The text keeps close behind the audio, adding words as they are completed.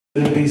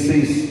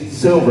NBC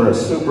Silver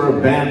Super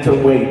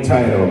Bantamweight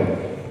title.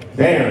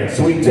 Darren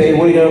Sweet Tay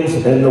Williams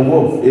and the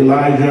Wolf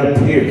Elijah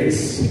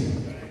Pierce.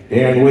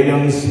 Darren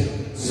Williams,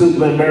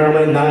 Suitland,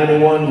 Maryland,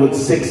 91 with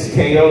 6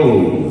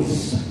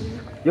 KOs.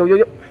 Yo.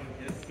 Yes,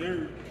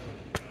 sir.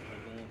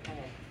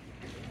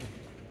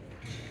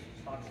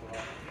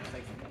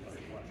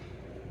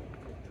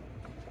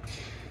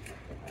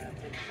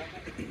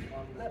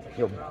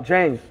 Yo,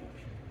 James.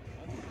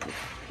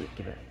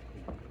 Get back.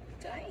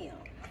 Damn.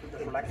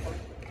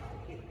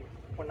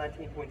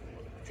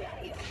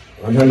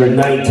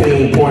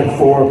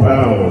 119.4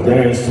 pounds,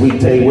 Darren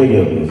Sweet Tay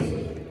Williams.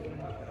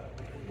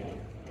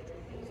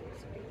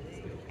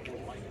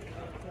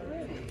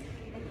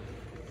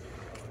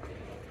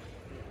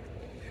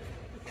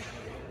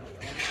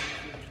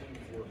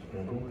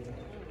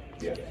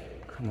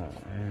 Come on,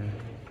 man.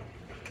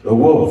 The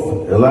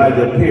Wolf,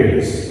 Elijah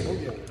Pierce.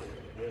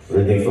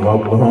 Originally from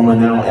Oklahoma,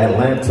 now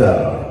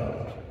Atlanta.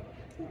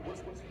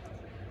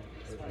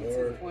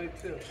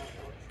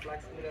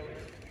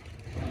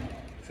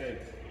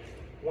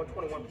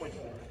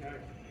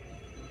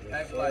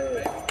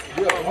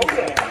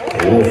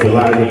 Wolf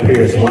Elijah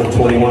Pierce,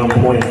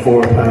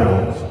 121.4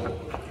 pounds.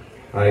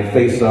 All right,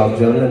 face off,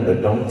 gentlemen,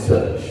 but don't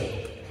touch.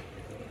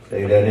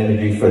 Save that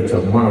energy for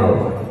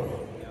tomorrow.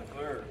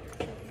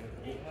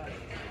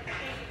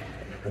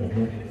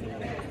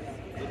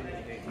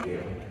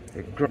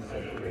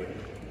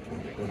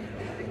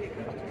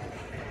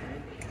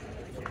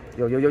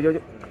 Yo. Y'all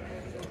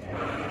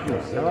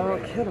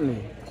killing me.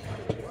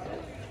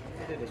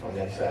 On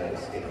that side,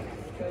 escape.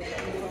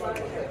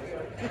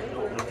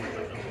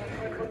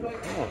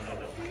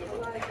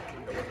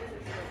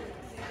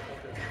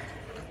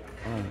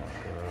 Oh my God.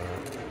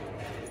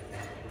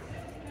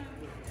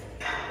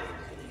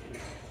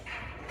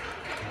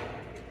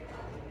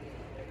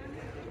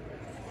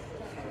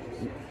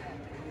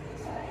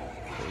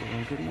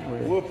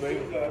 Whoop,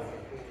 baby.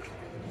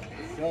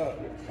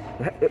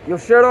 Your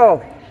shirt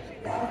off.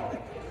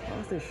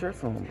 What's that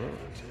shirt on, bro?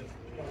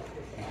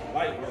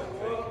 Light work,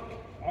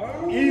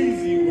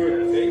 easy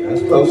work.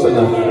 That's close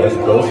enough. That's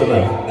close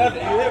enough.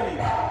 Nothing, you hear me?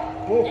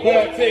 Whoop,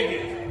 take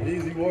it.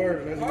 Easy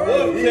work. Let's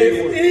go. Take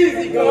it.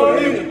 Easy, go.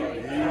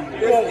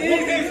 It's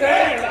easy,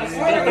 man.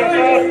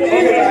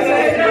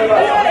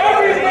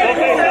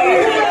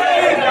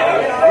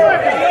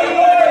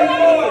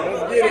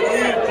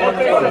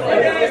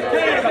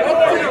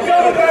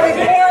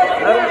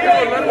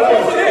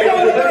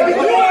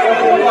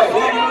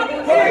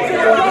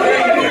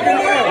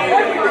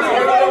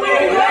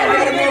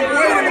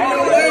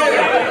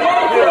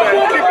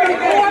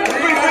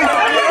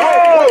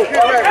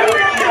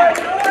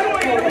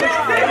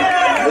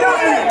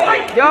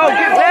 Yo,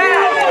 get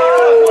down!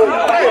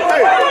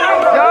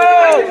 Yo!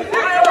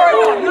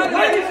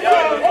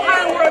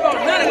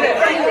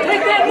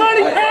 Take that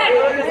money back!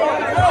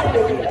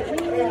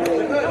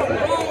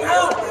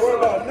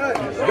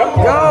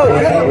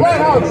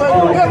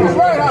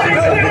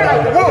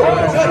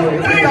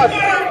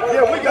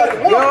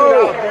 Yo!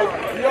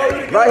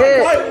 Right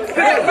here!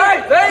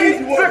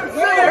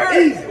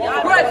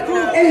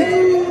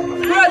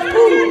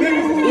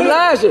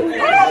 Elijah!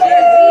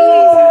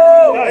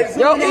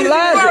 Yo,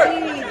 Elijah!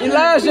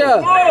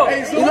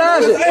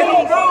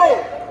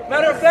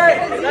 Matter of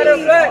fact.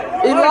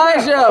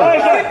 Elijah!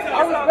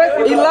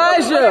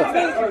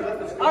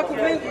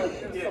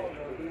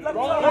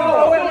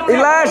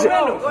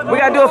 We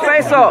gotta do a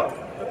face-off.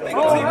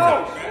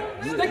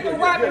 Stick to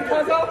rapping,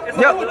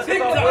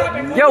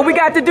 cuzzo. Yo, we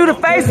got to do the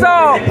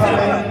face-off.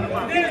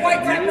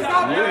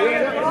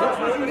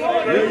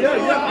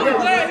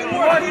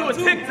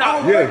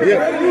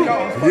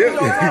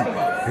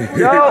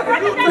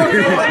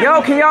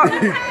 Yo, can y'all?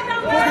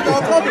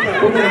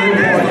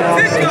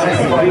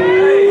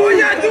 All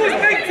y'all do is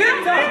make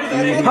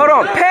TikTok. Hold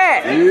on,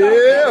 Pat.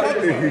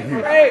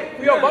 Hey,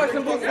 we are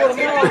boxing boots for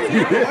tomorrow.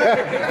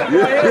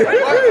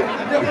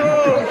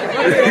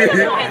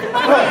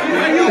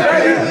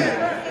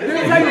 You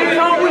can take this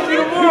home with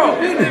you tomorrow.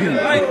 This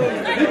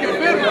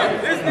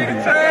nigga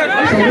trash.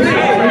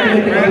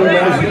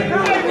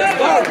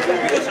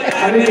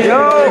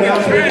 Yo.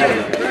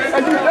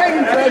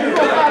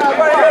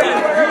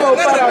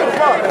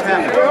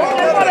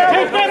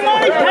 Take that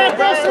money, Pat.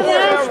 That's the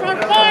last one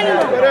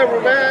fighting. Whatever,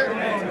 man.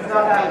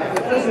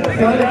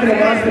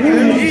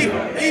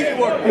 Easy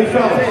work. It's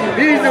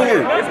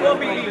gonna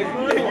be easy.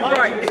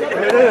 Right. It is.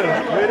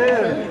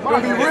 It's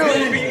gonna be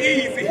real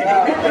easy.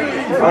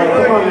 All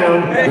right, come on now.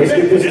 Let's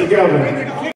get this together.